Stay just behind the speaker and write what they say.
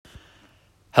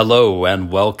Hello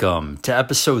and welcome to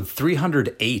episode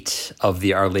 308 of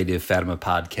the Our Lady of Fatima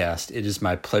podcast. It is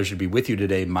my pleasure to be with you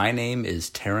today. My name is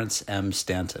Terrence M.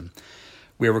 Stanton.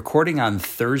 We are recording on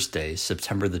Thursday,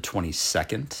 September the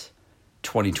 22nd,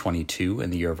 2022, in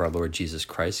the year of our Lord Jesus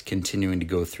Christ, continuing to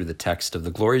go through the text of the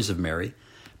Glories of Mary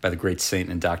by the great saint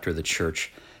and doctor of the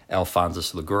Church,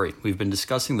 Alphonsus Liguori. We've been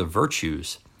discussing the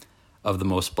virtues of the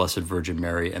Most Blessed Virgin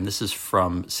Mary, and this is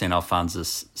from St.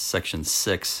 Alphonsus, section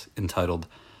 6, entitled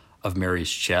Of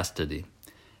Mary's Chastity.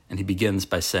 And he begins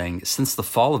by saying, since the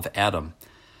fall of Adam,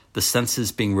 the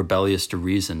senses being rebellious to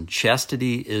reason,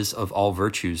 chastity is of all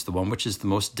virtues the one which is the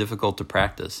most difficult to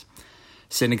practice.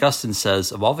 St. Augustine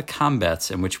says, of all the combats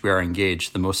in which we are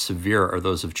engaged, the most severe are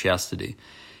those of chastity.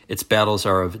 Its battles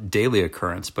are of daily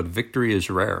occurrence, but victory is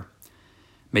rare.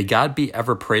 May God be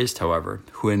ever praised, however,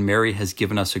 who in Mary has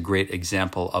given us a great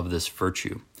example of this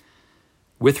virtue.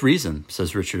 With reason,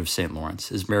 says Richard of St.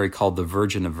 Lawrence, is Mary called the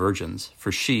Virgin of Virgins, for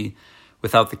she,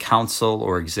 without the counsel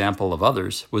or example of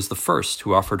others, was the first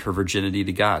who offered her virginity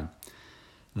to God.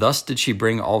 Thus did she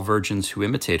bring all virgins who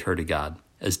imitate her to God,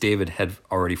 as David had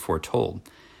already foretold.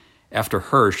 After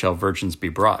her shall virgins be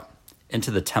brought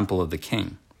into the temple of the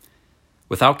King,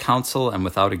 without counsel and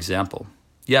without example.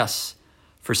 Yes,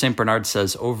 for St. Bernard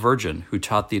says, O Virgin, who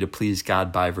taught thee to please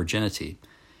God by virginity,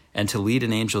 and to lead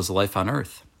an angel's life on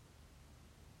earth.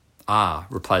 Ah,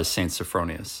 replies St.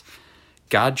 Sophronius,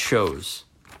 God chose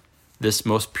this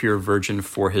most pure virgin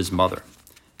for his mother,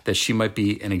 that she might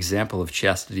be an example of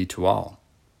chastity to all.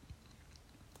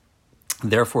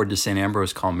 Therefore does St.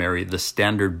 Ambrose call Mary the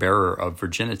standard bearer of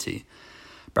virginity.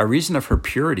 By reason of her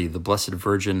purity, the Blessed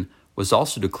Virgin was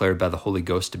also declared by the Holy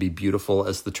Ghost to be beautiful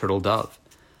as the turtle dove.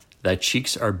 Thy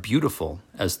cheeks are beautiful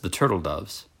as the turtle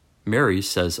doves. Mary,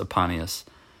 says Epaphanius,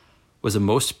 was a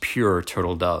most pure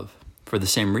turtle dove. For the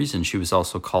same reason she was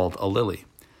also called a lily.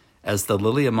 As the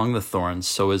lily among the thorns,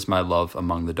 so is my love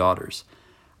among the daughters.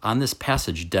 On this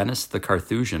passage, Denis the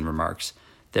Carthusian remarks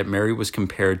that Mary was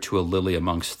compared to a lily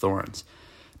amongst thorns,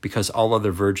 because all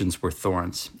other virgins were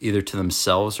thorns, either to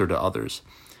themselves or to others,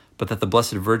 but that the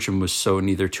Blessed Virgin was so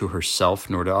neither to herself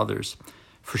nor to others,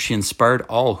 for she inspired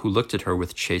all who looked at her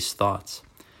with chaste thoughts.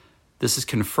 This is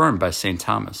confirmed by St.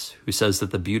 Thomas, who says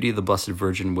that the beauty of the Blessed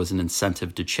Virgin was an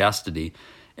incentive to chastity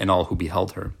in all who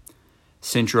beheld her.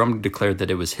 St. Jerome declared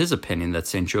that it was his opinion that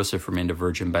St. Joseph remained a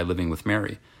virgin by living with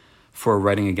Mary, for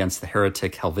writing against the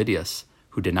heretic Helvidius,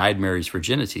 who denied Mary's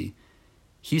virginity,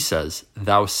 he says,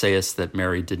 Thou sayest that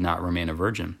Mary did not remain a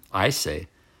virgin. I say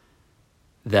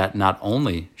that not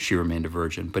only she remained a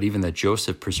virgin, but even that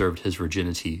Joseph preserved his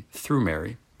virginity through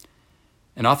Mary.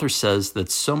 An author says that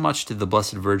so much did the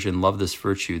Blessed Virgin love this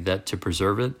virtue that to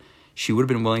preserve it, she would have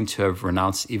been willing to have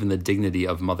renounced even the dignity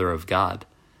of Mother of God.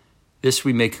 This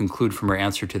we may conclude from her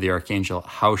answer to the archangel,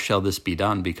 How shall this be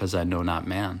done, because I know not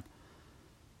man?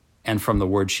 And from the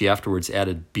word she afterwards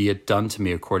added, Be it done to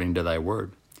me according to thy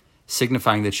word,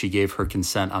 signifying that she gave her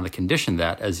consent on the condition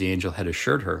that, as the angel had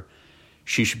assured her,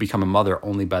 she should become a mother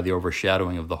only by the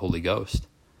overshadowing of the Holy Ghost.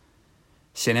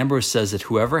 St. Ambrose says that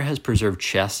whoever has preserved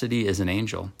chastity is an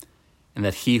angel, and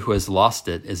that he who has lost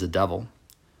it is a devil.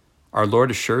 Our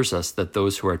Lord assures us that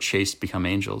those who are chaste become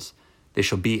angels. They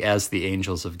shall be as the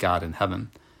angels of God in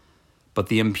heaven. But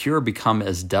the impure become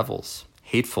as devils,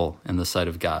 hateful in the sight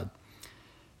of God.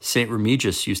 St.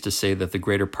 Remigius used to say that the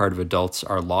greater part of adults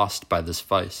are lost by this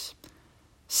vice.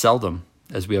 Seldom,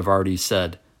 as we have already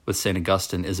said, with St.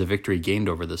 Augustine, is a victory gained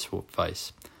over this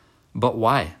vice. But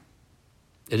why?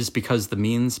 It is because the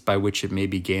means by which it may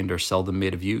be gained are seldom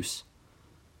made of use.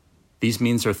 These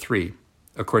means are three,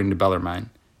 according to Bellarmine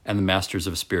and the masters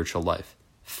of spiritual life: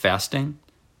 fasting,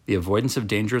 the avoidance of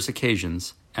dangerous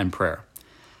occasions, and prayer.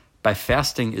 By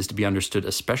fasting is to be understood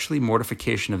especially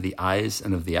mortification of the eyes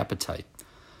and of the appetite.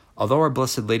 Although our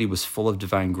Blessed Lady was full of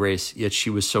divine grace, yet she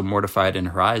was so mortified in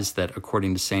her eyes that,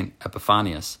 according to St.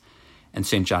 Epiphanius and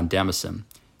St. John Damascene,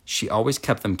 she always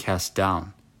kept them cast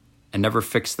down and never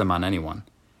fixed them on anyone.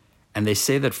 And they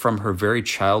say that from her very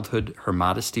childhood her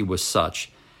modesty was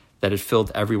such that it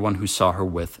filled everyone who saw her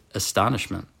with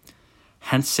astonishment.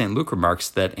 Hence St. Luke remarks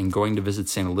that in going to visit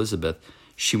St. Elizabeth,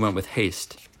 she went with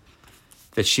haste,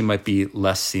 that she might be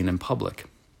less seen in public.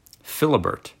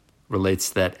 Philibert relates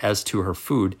that as to her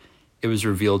food, it was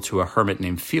revealed to a hermit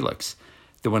named Felix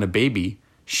that when a baby,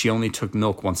 she only took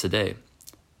milk once a day.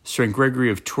 St.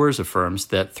 Gregory of Tours affirms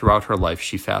that throughout her life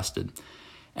she fasted,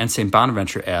 and St.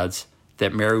 Bonaventure adds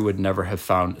that Mary would never have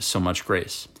found so much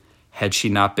grace, had she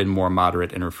not been more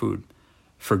moderate in her food,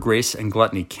 for grace and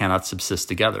gluttony cannot subsist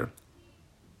together.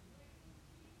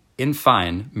 In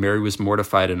fine, Mary was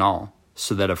mortified in all,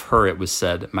 so that of her it was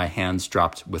said, My hands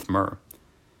dropped with myrrh.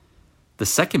 The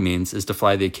second means is to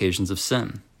fly the occasions of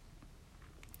sin.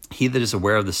 He that is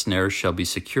aware of the snares shall be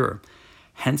secure.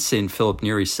 Hence St. Philip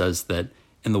Neri says that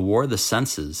in the war of the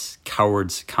senses,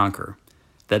 cowards conquer.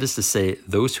 That is to say,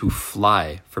 those who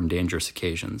fly from dangerous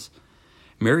occasions.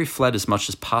 Mary fled as much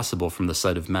as possible from the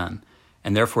sight of men,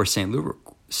 and therefore St.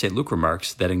 Luke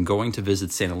remarks that in going to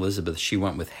visit St. Elizabeth, she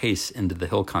went with haste into the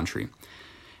hill country.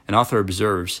 An author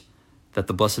observes that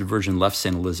the Blessed Virgin left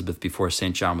St. Elizabeth before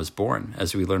St. John was born,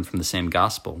 as we learn from the same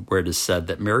Gospel, where it is said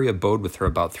that Mary abode with her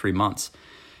about 3 months,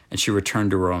 and she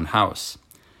returned to her own house.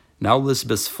 Now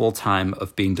Elizabeth's full time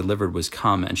of being delivered was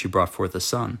come, and she brought forth a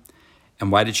son.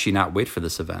 And why did she not wait for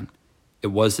this event? It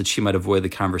was that she might avoid the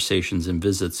conversations and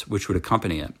visits which would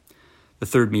accompany it. The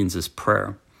third means is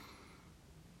prayer.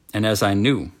 And as I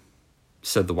knew,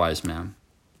 said the wise man,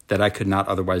 that I could not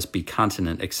otherwise be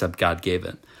continent except God gave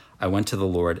it, I went to the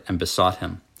Lord and besought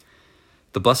him.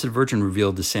 The Blessed Virgin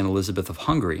revealed to St. Elizabeth of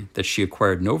Hungary that she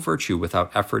acquired no virtue without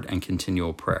effort and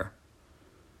continual prayer.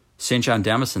 St. John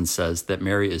Damascene says that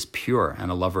Mary is pure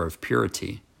and a lover of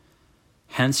purity.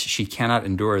 Hence, she cannot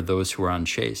endure those who are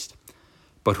unchaste.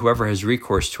 But whoever has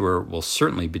recourse to her will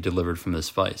certainly be delivered from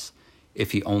this vice,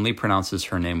 if he only pronounces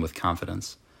her name with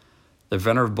confidence. The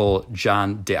Venerable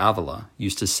John de Avila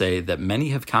used to say that many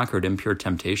have conquered impure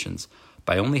temptations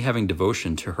by only having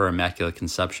devotion to her Immaculate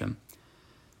Conception.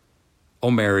 O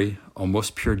Mary, O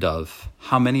most pure dove,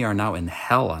 how many are now in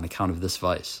hell on account of this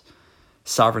vice?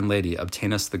 Sovereign Lady,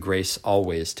 obtain us the grace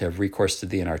always to have recourse to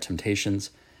thee in our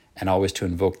temptations, and always to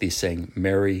invoke thee, saying,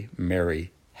 Mary,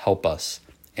 Mary, help us.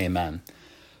 Amen.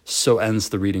 So ends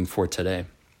the reading for today.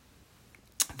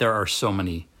 There are so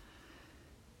many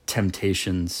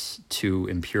temptations to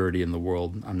impurity in the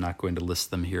world. I'm not going to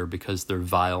list them here because they're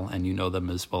vile, and you know them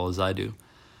as well as I do.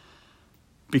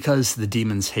 Because the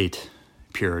demons hate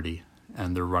purity,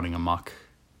 and they're running amok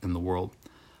in the world.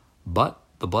 But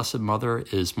the Blessed Mother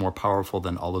is more powerful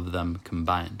than all of them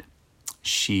combined.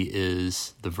 She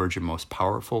is the Virgin most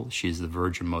powerful. She is the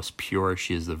Virgin most pure.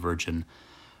 She is the Virgin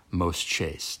most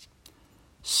chaste.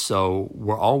 So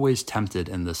we're always tempted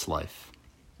in this life.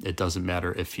 It doesn't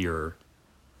matter if you're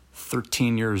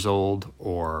 13 years old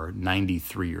or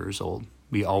 93 years old.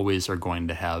 We always are going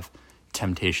to have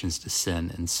temptations to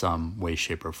sin in some way,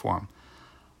 shape, or form.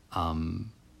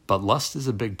 But lust is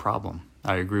a big problem.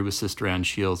 I agree with Sister Anne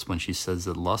Shields when she says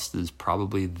that lust is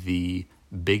probably the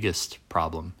biggest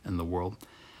problem in the world.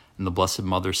 And the Blessed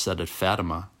Mother said at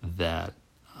Fatima that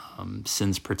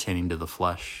sins pertaining to the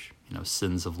flesh,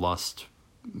 sins of lust,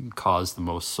 cause the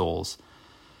most souls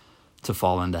to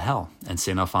fall into hell. And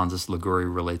St. Alphonsus Liguori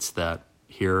relates that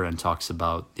here and talks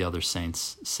about the other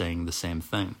saints saying the same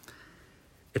thing.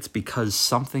 It's because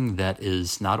something that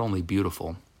is not only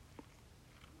beautiful,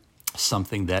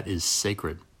 something that is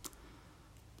sacred,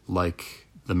 like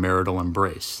the marital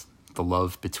embrace, the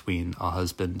love between a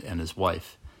husband and his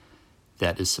wife,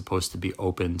 that is supposed to be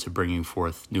open to bringing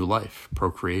forth new life,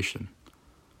 procreation.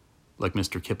 Like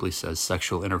Mr. Kipley says,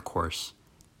 sexual intercourse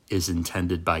is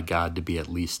intended by God to be at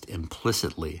least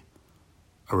implicitly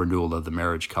a renewal of the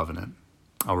marriage covenant.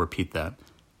 I'll repeat that.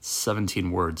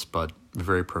 17 words, but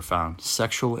very profound.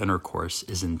 Sexual intercourse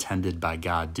is intended by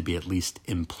God to be at least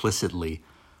implicitly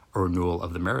a renewal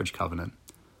of the marriage covenant.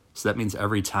 So that means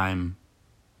every time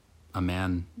a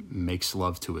man makes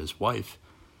love to his wife,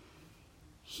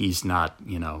 he's not,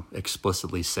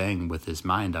 explicitly saying with his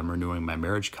mind, I'm renewing my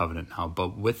marriage covenant now,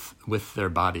 but with their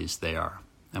bodies they are.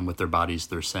 And with their bodies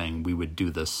they're saying, we would do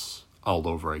this all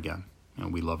over again.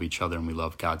 We love each other and we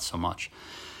love God so much.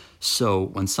 So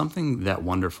when something that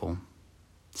wonderful,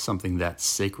 something that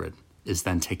sacred, is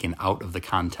then taken out of the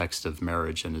context of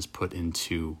marriage and is put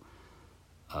into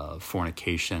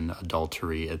fornication,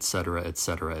 adultery, etc.,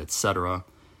 etc., etc.,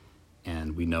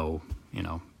 and we know,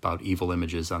 about evil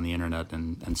images on the internet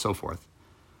and so forth.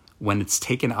 When it's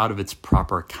taken out of its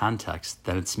proper context,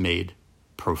 then it's made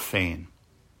profane.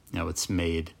 It's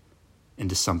made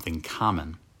into something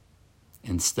common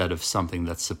instead of something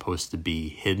that's supposed to be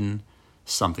hidden,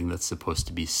 something that's supposed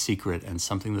to be secret, and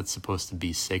something that's supposed to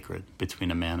be sacred between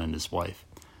a man and his wife.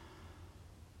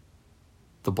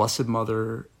 The Blessed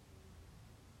Mother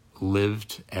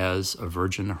lived as a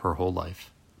virgin her whole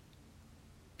life.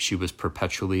 She was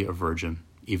perpetually a virgin,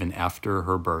 even after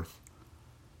her birth.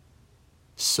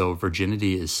 So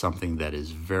virginity is something that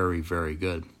is very, very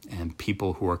good. And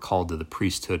people who are called to the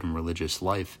priesthood and religious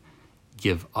life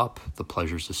give up the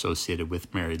pleasures associated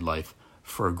with married life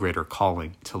for a greater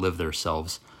calling to live their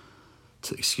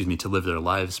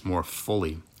lives more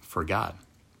fully for God.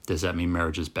 Does that mean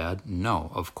marriage is bad?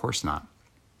 No, of course not.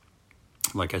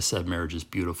 Like I said, marriage is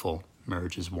beautiful.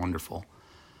 Marriage is wonderful.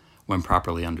 when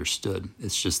properly understood.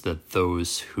 It's just that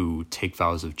those who take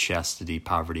vows of chastity,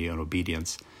 poverty, and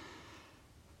obedience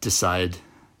decide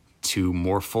to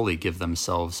more fully give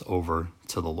themselves over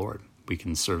to the Lord. We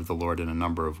can serve the Lord in a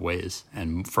number of ways.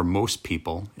 And for most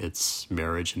people, it's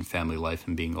marriage and family life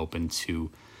and being open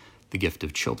to the gift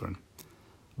of children.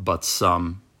 But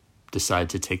some decide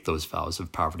to take those vows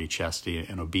of poverty, chastity,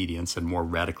 and obedience and more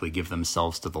radically give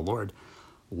themselves to the Lord,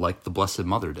 like the Blessed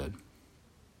Mother did.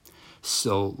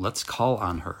 So let's call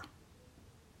on her.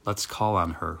 Let's call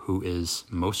on her who is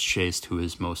most chaste, who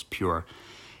is most pure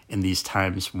in these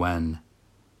times when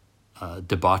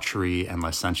debauchery and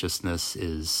licentiousness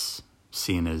is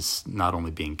seen as not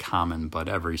only being common, but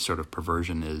every sort of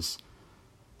perversion is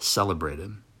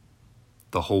celebrated.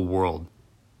 The whole world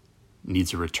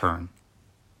needs a return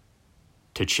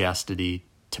to chastity,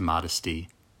 to modesty,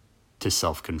 to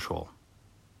self-control.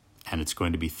 And it's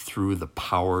going to be through the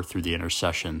power, through the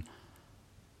intercession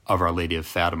of Our Lady of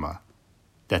Fatima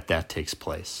that takes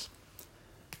place.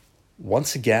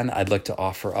 Once again, I'd like to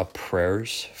offer up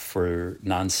prayers for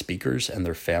non-speakers and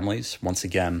their families. Once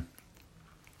again,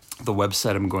 the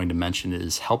website I'm going to mention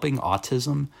is Helping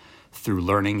Autism Through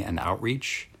Learning and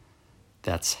Outreach.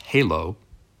 That's HALO,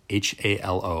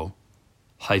 HALO,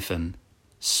 hyphen,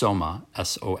 Soma,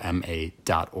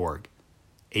 SOMA.org.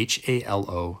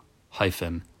 HALO,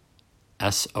 hyphen,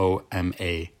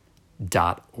 SOMA.org.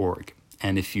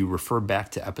 And if you refer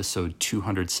back to episode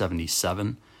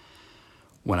 277,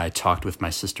 when I talked with my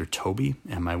sister Toby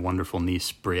and my wonderful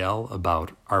niece Brielle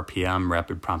about RPM,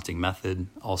 Rapid Prompting Method,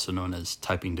 also known as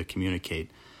typing to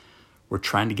communicate, we're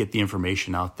trying to get the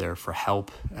information out there for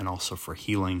help and also for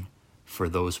healing for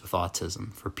those with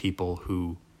autism, for people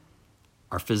who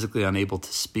are physically unable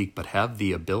to speak but have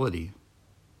the ability,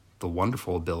 the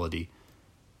wonderful ability,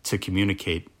 to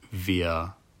communicate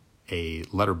via a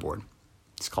letterboard.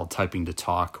 It's called Typing to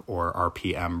Talk, or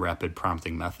RPM, Rapid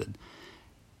Prompting Method.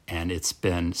 And it's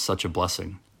been such a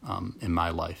blessing in my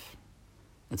life.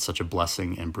 It's such a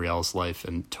blessing in Brielle's life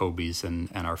and Toby's and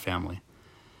our family.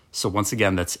 So once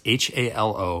again, that's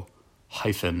HALO-SOMA.org.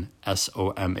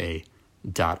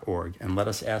 And let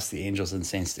us ask the angels and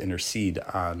saints to intercede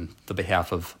on the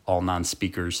behalf of all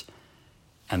non-speakers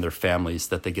and their families,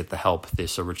 that they get the help they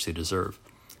so richly deserve.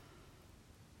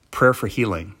 Prayer for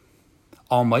healing.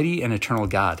 Almighty and eternal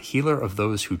God, healer of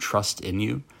those who trust in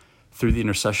you, through the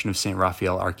intercession of St.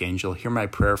 Raphael, Archangel, hear my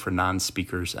prayer for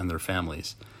non-speakers and their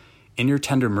families. In your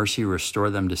tender mercy, restore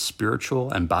them to spiritual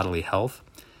and bodily health,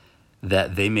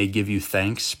 that they may give you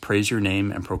thanks, praise your name,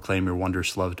 and proclaim your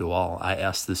wondrous love to all. I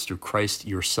ask this through Christ,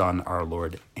 your Son, our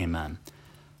Lord. Amen.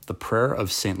 The prayer of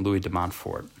St. Louis de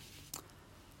Montfort.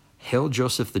 Hail,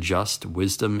 Joseph the Just,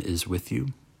 wisdom is with you.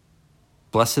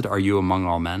 Blessed are you among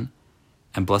all men,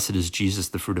 and blessed is Jesus,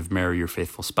 the fruit of Mary, your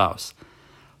faithful spouse.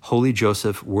 Holy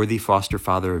Joseph, worthy foster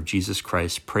father of Jesus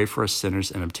Christ, pray for us sinners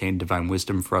and obtain divine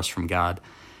wisdom for us from God,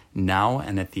 now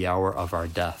and at the hour of our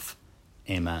death.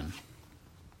 Amen.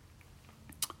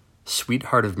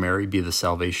 Sweetheart of Mary, be the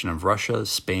salvation of Russia,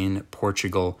 Spain,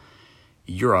 Portugal,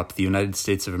 Europe, the United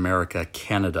States of America,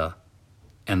 Canada,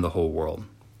 and the whole world.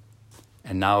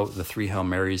 And now the three Hail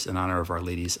Marys in honor of Our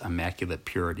Lady's immaculate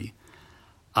purity.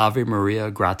 Ave Maria,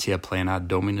 gratia plena,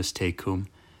 Dominus tecum,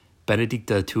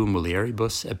 benedicta tu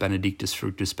mulieribus, et benedictus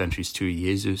fructus ventris tui,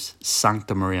 Iesus.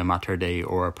 Sancta Maria Mater Dei,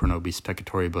 ora pro nobis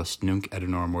peccatoribus, nunc et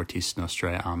in hora mortis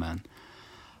nostrae. Amen.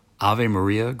 Ave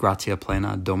Maria, gratia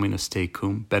plena, Dominus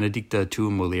tecum, benedicta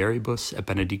tu mulieribus, et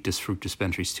benedictus fructus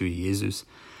ventris tui, Iesus.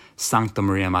 Sancta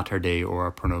Maria Mater Dei,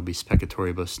 ora pro nobis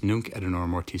peccatoribus, nunc et in hora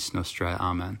mortis nostrae.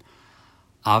 Amen.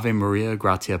 Ave Maria,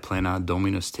 gratia plena,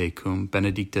 Dominus tecum,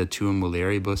 benedicta tu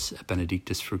mulieribus, et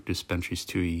benedictus fructus ventris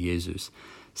tui, Iesus.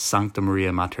 Sancta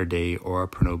Maria Mater Dei, ora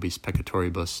pro nobis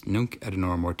peccatoribus, nunc et in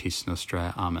hora mortis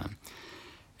nostrae. Amen.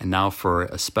 And now for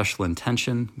a special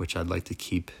intention, which I'd like to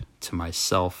keep to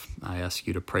myself. I ask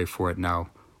you to pray for it now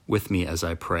with me as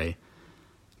I pray.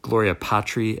 Gloria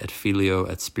Patri et Filio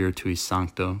et Spiritui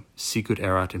Sancto, sicut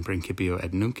erat in principio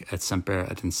et nunc et semper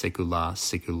et in saecula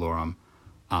saeculorum.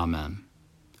 Amen.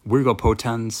 Virgo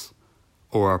potens,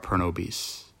 ora pro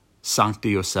nobis.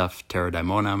 Sancti Joseph terra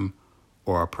daemonem,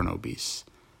 ora pro nobis.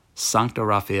 Sancto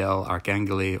Raphael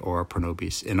Archangeli, ora pro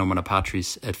nobis. In nomine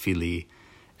Patris et Filii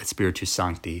et Spiritus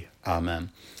Sancti. Amen.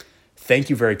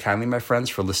 Thank you very kindly, my friends,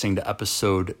 for listening to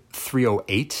episode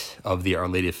 308 of the Our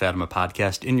Lady of Fatima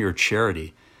podcast. In your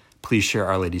charity, please share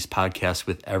Our Lady's podcast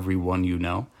with everyone you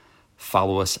know.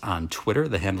 Follow us on Twitter.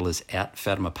 The handle is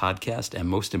 @Fatima Podcast. And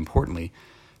most importantly,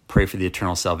 pray for the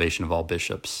eternal salvation of all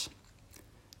bishops.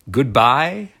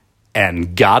 Goodbye,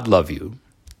 and God love you.